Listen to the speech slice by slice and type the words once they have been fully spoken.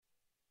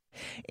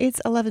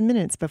It's 11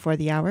 minutes before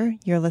the hour.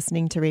 You're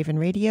listening to Raven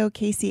Radio,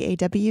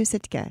 KCAW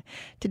Sitka.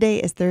 Today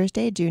is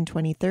Thursday, June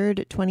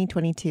 23rd,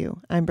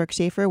 2022. I'm Brooke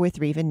Schaefer with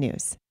Raven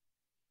News.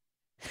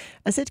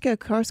 A Sitka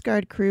Coast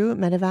Guard crew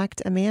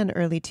medevaced a man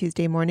early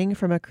Tuesday morning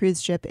from a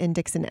cruise ship in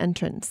Dixon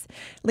Entrance.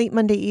 Late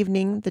Monday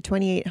evening, the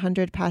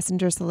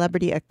 2,800-passenger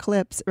Celebrity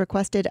Eclipse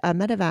requested a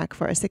medevac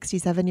for a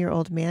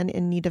 67-year-old man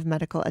in need of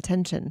medical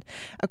attention.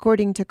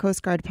 According to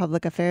Coast Guard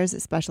Public Affairs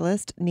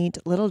Specialist Nate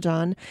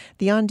Littlejohn,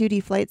 the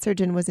on-duty flight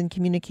surgeon was in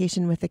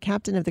communication with the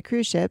captain of the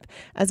cruise ship,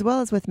 as well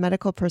as with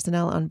medical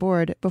personnel on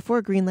board,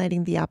 before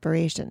greenlighting the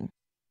operation.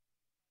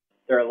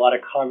 There are a lot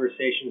of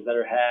conversations that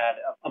are had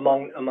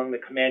among the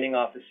commanding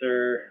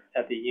officer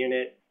at the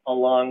unit,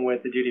 along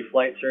with the duty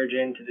flight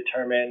surgeon, to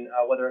determine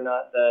whether or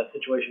not the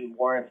situation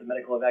warrants a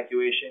medical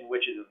evacuation,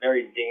 which is a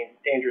very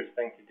dangerous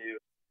thing to do.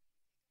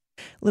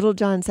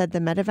 Littlejohn said the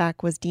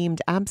medevac was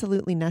deemed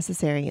absolutely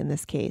necessary in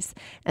this case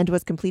and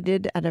was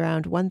completed at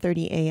around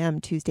 1:30 a.m.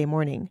 Tuesday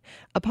morning.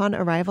 Upon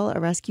arrival, a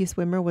rescue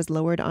swimmer was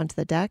lowered onto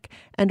the deck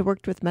and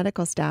worked with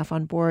medical staff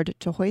on board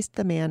to hoist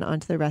the man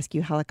onto the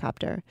rescue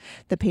helicopter.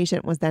 The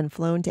patient was then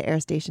flown to Air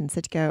Station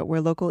Sitka,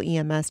 where local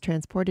EMS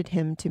transported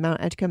him to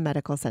Mount Edgecombe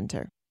Medical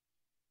Center.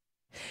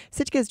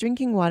 Sitka's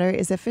drinking water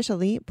is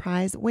officially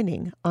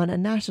prize-winning on a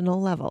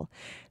national level.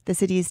 The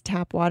city's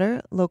tap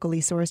water, locally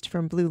sourced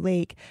from Blue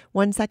Lake,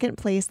 won second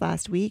place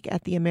last week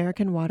at the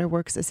American Water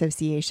Works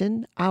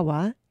Association,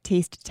 AWA,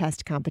 Taste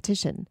Test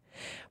Competition.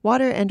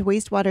 Water and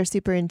Wastewater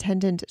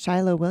Superintendent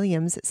Shiloh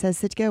Williams says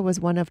Sitka was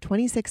one of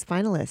 26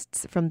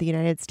 finalists from the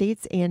United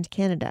States and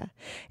Canada.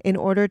 In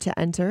order to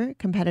enter,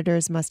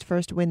 competitors must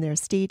first win their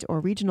state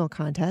or regional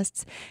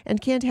contests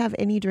and can't have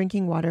any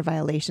drinking water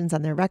violations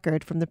on their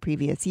record from the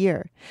previous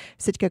year.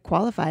 Sitka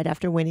qualified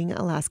after winning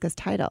Alaska's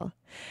title.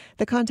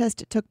 The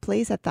contest took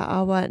place at the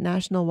AWA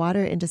National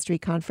Water Industry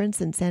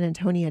Conference in San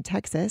Antonio,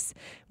 Texas.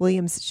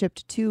 Williams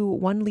shipped 2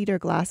 one-liter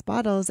glass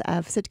bottles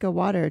of Sitka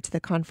water to the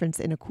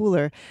conference in a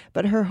cooler,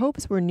 but her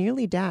hopes were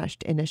nearly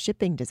dashed in a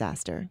shipping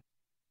disaster.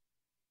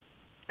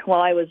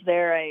 While I was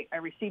there, I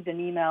received an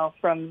email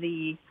from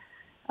the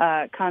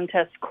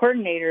contest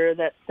coordinator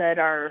that said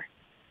our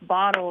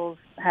bottles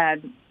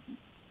had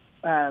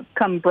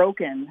come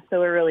broken, so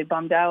we were really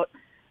bummed out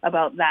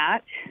about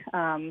that.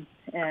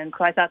 And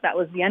so I thought that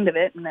was the end of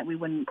it and that we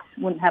wouldn't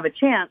have a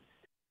chance.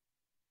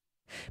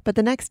 But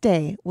the next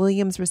day,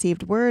 Williams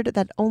received word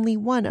that only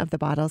one of the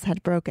bottles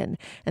had broken,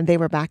 and they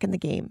were back in the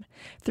game.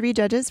 3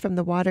 judges from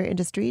the water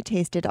industry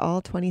tasted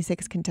all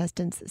 26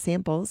 contestants'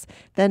 samples,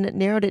 then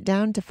narrowed it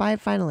down to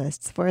 5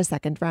 finalists for a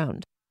second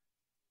round.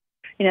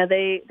 You know,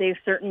 they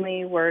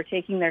certainly were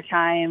taking their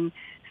time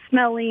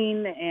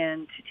smelling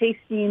and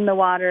tasting the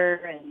water,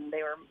 and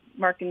they were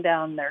marking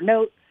down their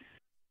notes.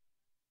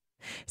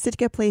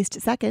 Sitka placed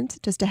second,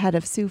 just ahead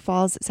of Sioux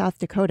Falls, South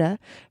Dakota.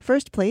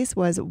 First place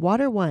was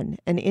Water One,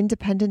 an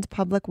independent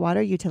public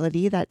water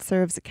utility that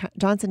serves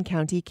Johnson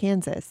County,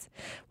 Kansas.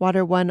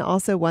 Water One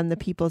also won the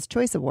People's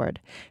Choice Award.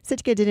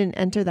 Sitka didn't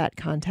enter that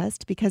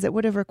contest because it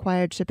would have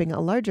required shipping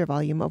a larger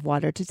volume of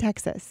water to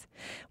Texas.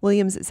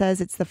 Williams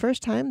says it's the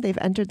first time they've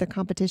entered the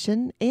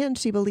competition, and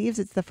she believes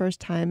it's the first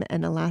time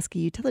an Alaska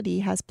utility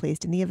has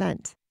placed in the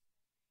event.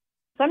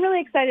 So I'm really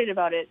excited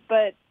about it,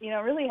 but,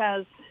 it really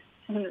has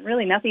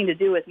nothing to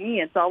do with me.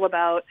 It's all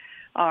about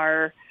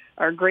our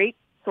great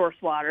source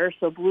water.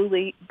 So Blue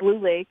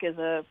Lake is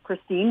a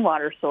pristine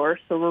water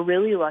source. So we're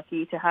really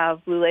lucky to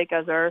have Blue Lake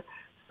as our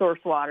source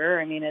water.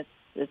 I mean,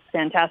 it's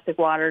fantastic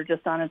water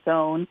just on its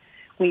own.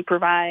 We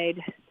provide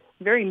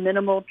very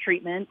minimal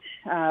treatment,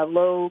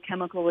 low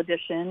chemical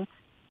addition.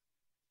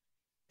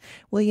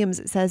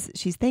 Williams says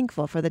she's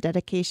thankful for the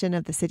dedication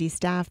of the city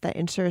staff that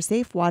ensure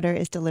safe water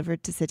is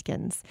delivered to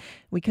Sitkans.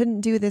 We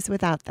couldn't do this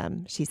without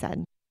them, she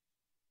said.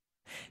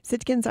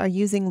 Sitkans are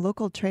using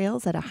local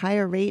trails at a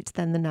higher rate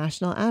than the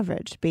national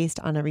average, based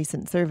on a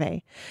recent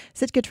survey.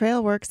 Sitka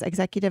Trailworks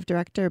Executive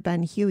Director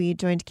Ben Huey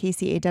joined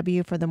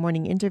KCAW for the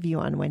morning interview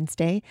on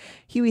Wednesday.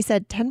 Huey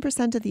said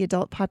 10% of the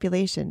adult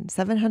population,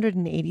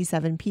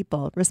 787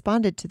 people,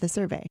 responded to the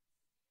survey.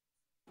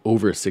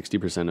 Over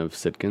 60% of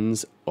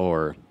Sitkans,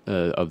 or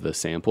of the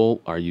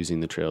sample, are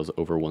using the trails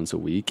over once a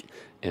week,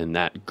 and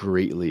that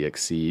greatly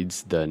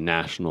exceeds the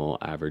national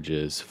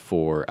averages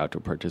for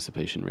outdoor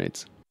participation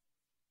rates.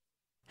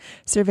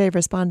 Survey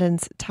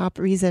respondents' top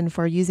reason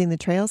for using the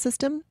trail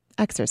system?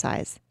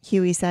 Exercise.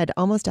 Huey said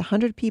almost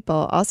 100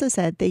 people also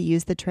said they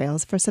use the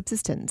trails for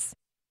subsistence.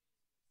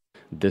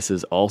 This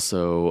is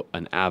also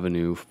an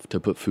avenue to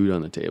put food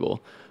on the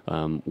table.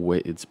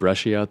 It's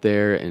brushy out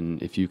there,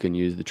 and if you can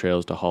use the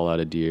trails to haul out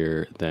a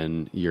deer,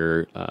 then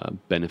you're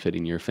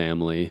benefiting your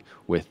family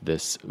with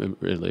this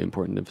really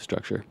important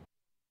infrastructure.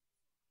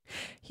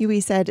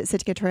 Huey said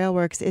Sitka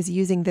Trailworks is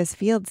using this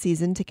field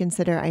season to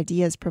consider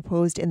ideas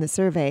proposed in the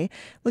survey,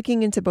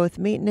 looking into both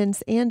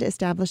maintenance and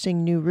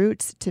establishing new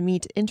routes to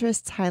meet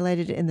interests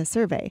highlighted in the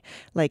survey,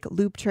 like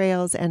loop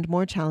trails and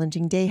more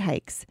challenging day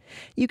hikes.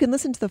 You can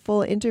listen to the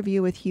full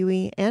interview with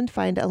Huey and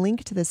find a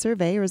link to the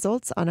survey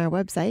results on our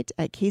website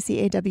at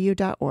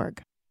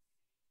kcaw.org.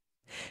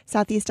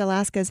 Southeast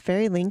Alaska's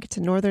ferry link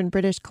to northern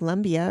British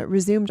Columbia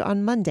resumed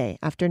on Monday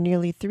after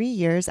nearly 3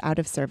 years out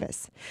of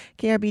service.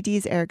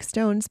 KRBD's Eric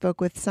Stone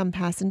spoke with some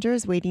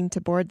passengers waiting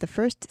to board the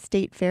first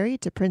state ferry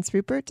to Prince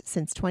Rupert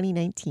since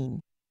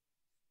 2019.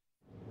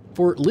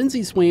 For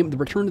Lindsay Swaim, the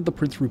return of the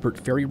Prince Rupert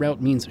ferry route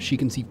means she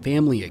can see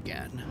family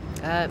again.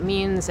 It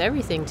means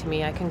everything to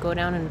me. I can go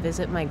down and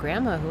visit my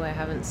grandma, who I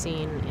haven't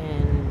seen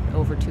in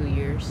over 2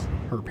 years.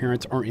 Her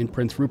parents are in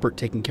Prince Rupert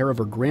taking care of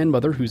her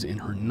grandmother, who's in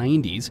her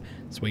 90s.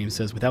 Swaim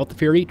says without the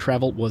ferry,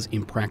 travel was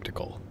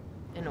impractical.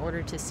 In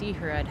order to see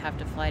her, I'd have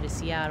to fly to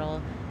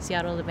Seattle,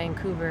 Seattle to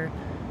Vancouver,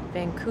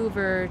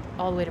 Vancouver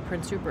all the way to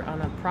Prince Rupert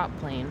on a prop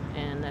plane,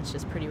 and that's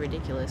just pretty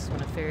ridiculous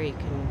when a ferry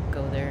can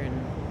go there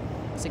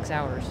in 6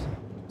 hours.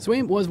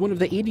 Swaim was one of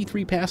the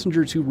 83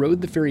 passengers who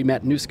rode the ferry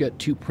Matanuska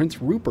to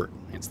Prince Rupert.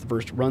 It's the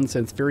first run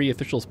since ferry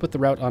officials put the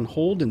route on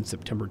hold in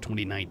September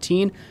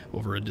 2019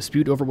 over a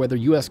dispute over whether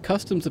U.S.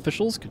 Customs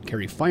officials could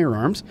carry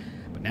firearms.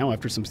 But now,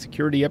 after some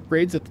security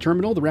upgrades at the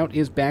terminal, the route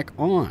is back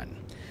on.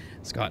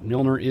 Scott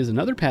Milner is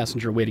another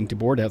passenger waiting to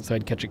board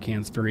outside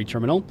Ketchikan's ferry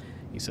terminal.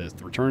 He says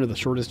the return of the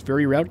shortest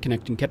ferry route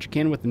connecting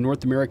Ketchikan with the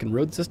North American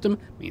road system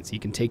means he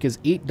can take his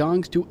 8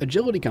 dogs to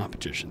agility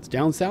competitions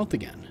down south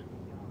again.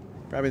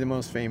 Probably the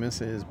most famous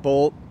is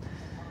Bolt,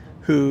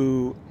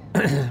 who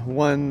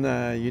won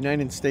the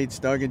United States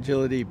Dog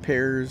Agility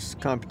Pairs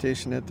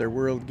competition at their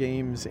World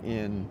Games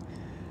in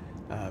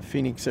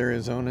Phoenix,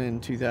 Arizona in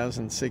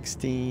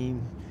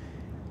 2016.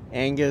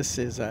 Angus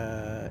is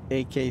a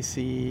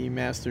AKC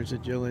Masters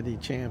Agility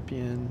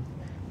champion.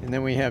 And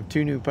then we have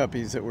 2 new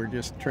puppies that we're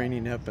just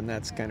training up, and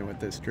that's kind of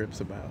what this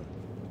trip's about.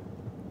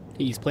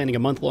 He's planning a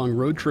month-long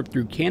road trip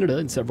through Canada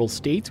and several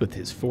states with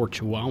his 4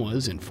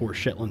 Chihuahuas and 4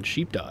 Shetland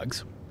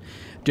sheepdogs.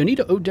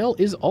 Donita Odell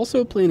is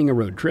also planning a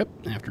road trip.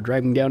 After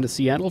driving down to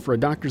Seattle for a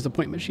doctor's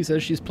appointment, she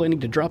says she's planning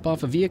to drop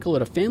off a vehicle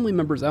at a family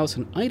member's house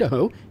in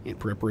Idaho in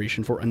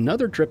preparation for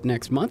another trip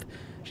next month.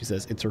 She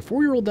says it's her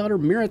 4-year-old daughter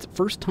Merritt's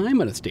first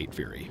time on a state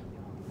ferry.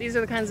 These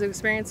are the kinds of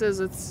experiences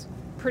it's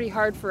pretty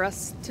hard for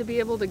us to be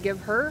able to give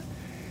her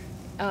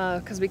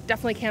because we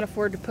definitely can't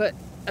afford to put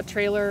a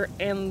trailer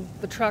and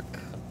the truck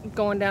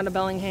going down to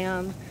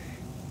Bellingham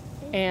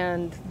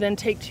and then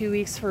take 2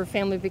 weeks for a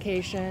family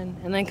vacation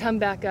and then come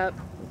back up.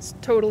 It's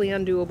totally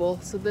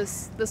undoable, so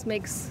this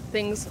makes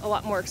things a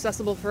lot more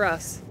accessible for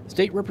us.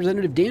 State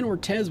Representative Dan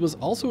Ortez was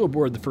also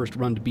aboard the first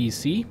run to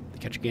BC. The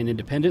Ketchikan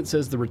Independent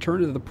says the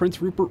return of the Prince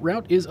Rupert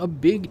route is a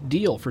big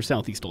deal for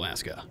Southeast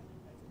Alaska.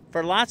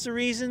 For lots of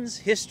reasons,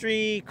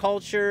 history,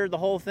 culture, the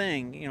whole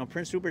thing. You know,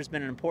 Prince Rupert's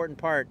been an important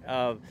part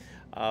of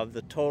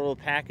the total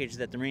package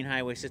that the Marine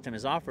Highway System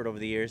has offered over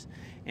the years.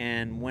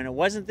 And when it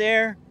wasn't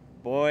there,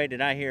 boy,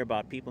 did I hear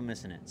about people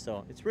missing it.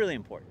 So it's really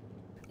important.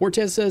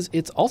 Ortez says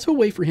it's also a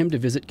way for him to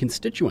visit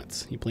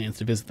constituents. He plans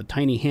to visit the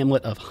tiny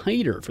hamlet of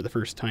Hyder for the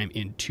first time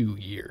in 2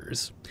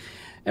 years.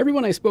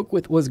 Everyone I spoke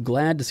with was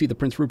glad to see the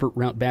Prince Rupert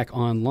route back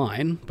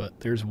online, but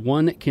there's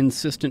one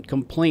consistent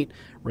complaint.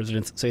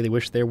 Residents say they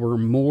wish there were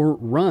more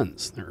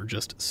runs. There are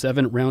just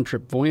 7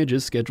 round-trip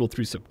voyages scheduled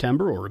through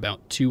September, or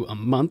about 2 a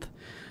month.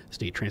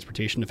 State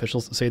transportation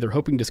officials say they're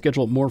hoping to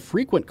schedule more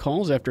frequent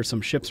calls after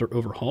some ships are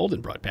overhauled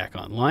and brought back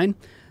online.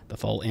 The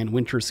fall and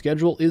winter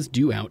schedule is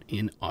due out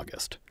in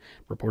August.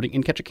 Reporting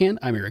in Ketchikan,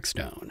 I'm Eric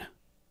Stone.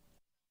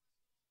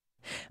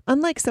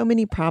 Unlike so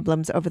many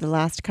problems over the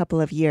last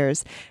couple of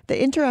years,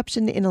 the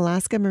interruption in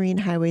Alaska Marine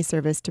Highway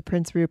service to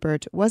Prince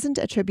Rupert wasn't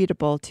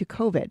attributable to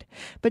COVID,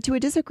 but to a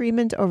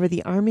disagreement over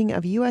the arming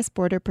of U.S.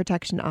 Border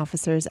Protection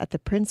officers at the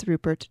Prince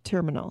Rupert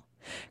terminal.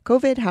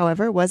 COVID,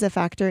 however, was a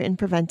factor in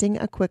preventing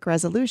a quick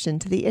resolution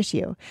to the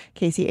issue.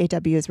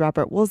 KCAW's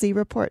Robert Woolsey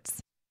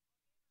reports.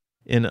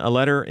 In a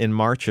letter in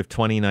March of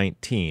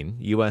 2019,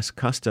 U.S.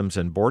 Customs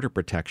and Border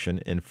Protection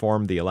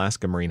informed the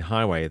Alaska Marine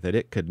Highway that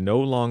it could no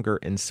longer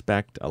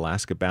inspect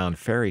Alaska-bound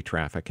ferry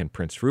traffic in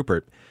Prince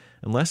Rupert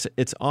unless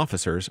its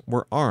officers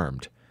were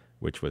armed,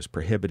 which was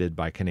prohibited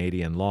by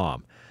Canadian law.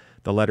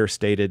 The letter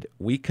stated,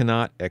 "We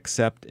cannot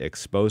accept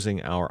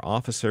exposing our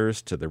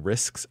officers to the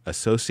risks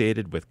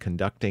associated with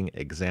conducting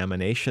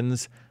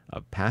examinations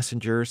of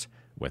passengers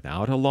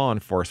without a law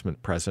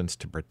enforcement presence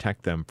to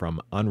protect them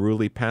from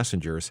unruly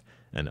passengers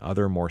and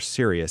other more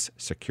serious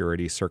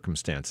security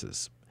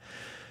circumstances."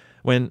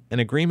 When an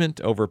agreement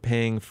over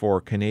paying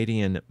for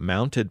Canadian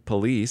mounted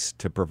police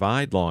to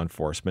provide law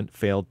enforcement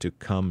failed to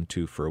come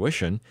to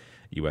fruition,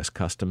 U.S.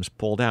 Customs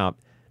pulled out,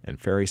 and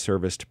ferry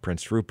service to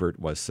Prince Rupert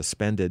was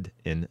suspended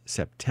in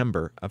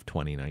September of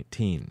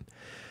 2019.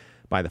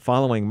 By the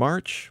following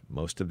March,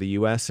 most of the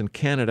U.S. and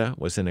Canada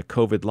was in a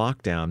COVID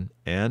lockdown,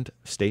 and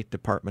State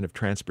Department of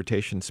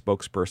Transportation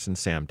spokesperson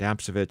Sam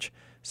Dapsevich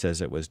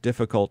says it was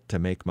difficult to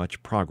make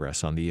much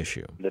progress on the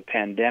issue. The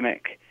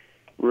pandemic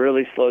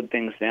really slowed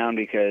things down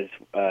because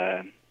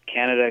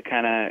Canada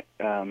kind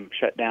of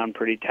shut down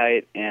pretty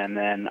tight, and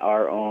then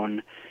our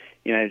own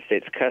United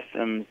States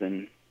Customs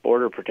and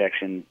Border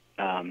Protection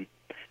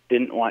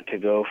didn't want to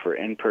go for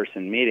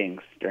in-person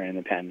meetings during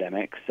the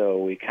pandemic, so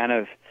we kind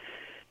of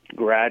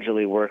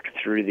gradually worked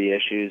through the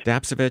issues.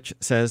 Dapcevich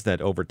says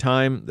that over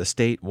time, the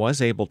state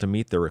was able to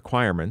meet the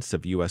requirements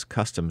of U.S.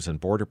 Customs and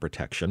Border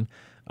Protection.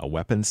 A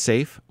weapons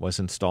safe was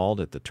installed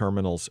at the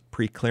terminal's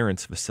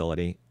pre-clearance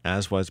facility,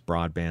 as was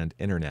broadband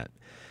internet.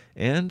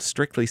 And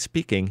strictly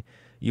speaking,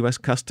 U.S.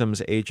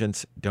 Customs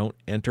agents don't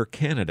enter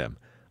Canada.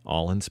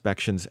 All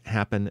inspections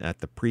happen at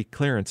the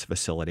pre-clearance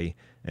facility,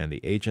 and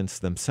the agents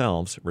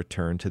themselves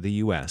return to the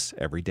U.S.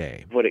 every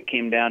day. What it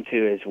came down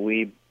to is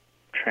we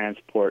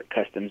transport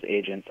customs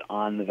agents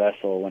on the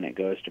vessel when it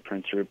goes to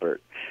Prince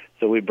Rupert.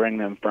 So we bring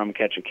them from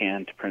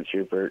Ketchikan to Prince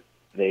Rupert.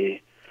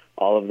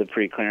 All of the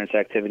pre-clearance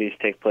activities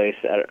take place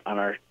at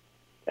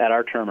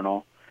our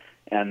terminal,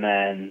 and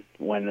then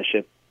when the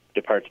ship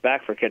departs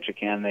back for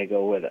Ketchikan, they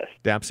go with us.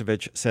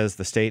 Dapcevich says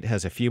the state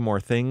has a few more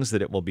things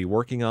that it will be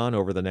working on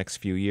over the next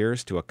few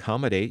years to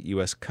accommodate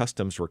U.S.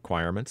 Customs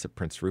requirements at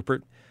Prince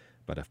Rupert.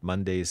 But if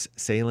Monday's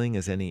sailing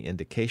is any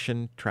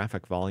indication,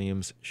 traffic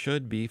volumes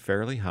should be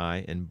fairly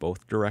high in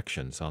both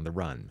directions on the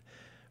run.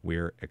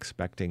 We're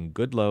expecting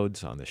good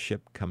loads on the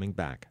ship coming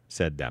back,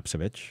 said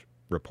Dapcevich.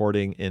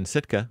 Reporting in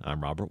Sitka,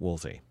 I'm Robert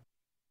Woolsey.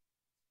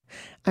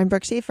 I'm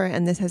Brooke Schaefer,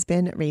 and this has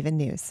been Raven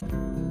News.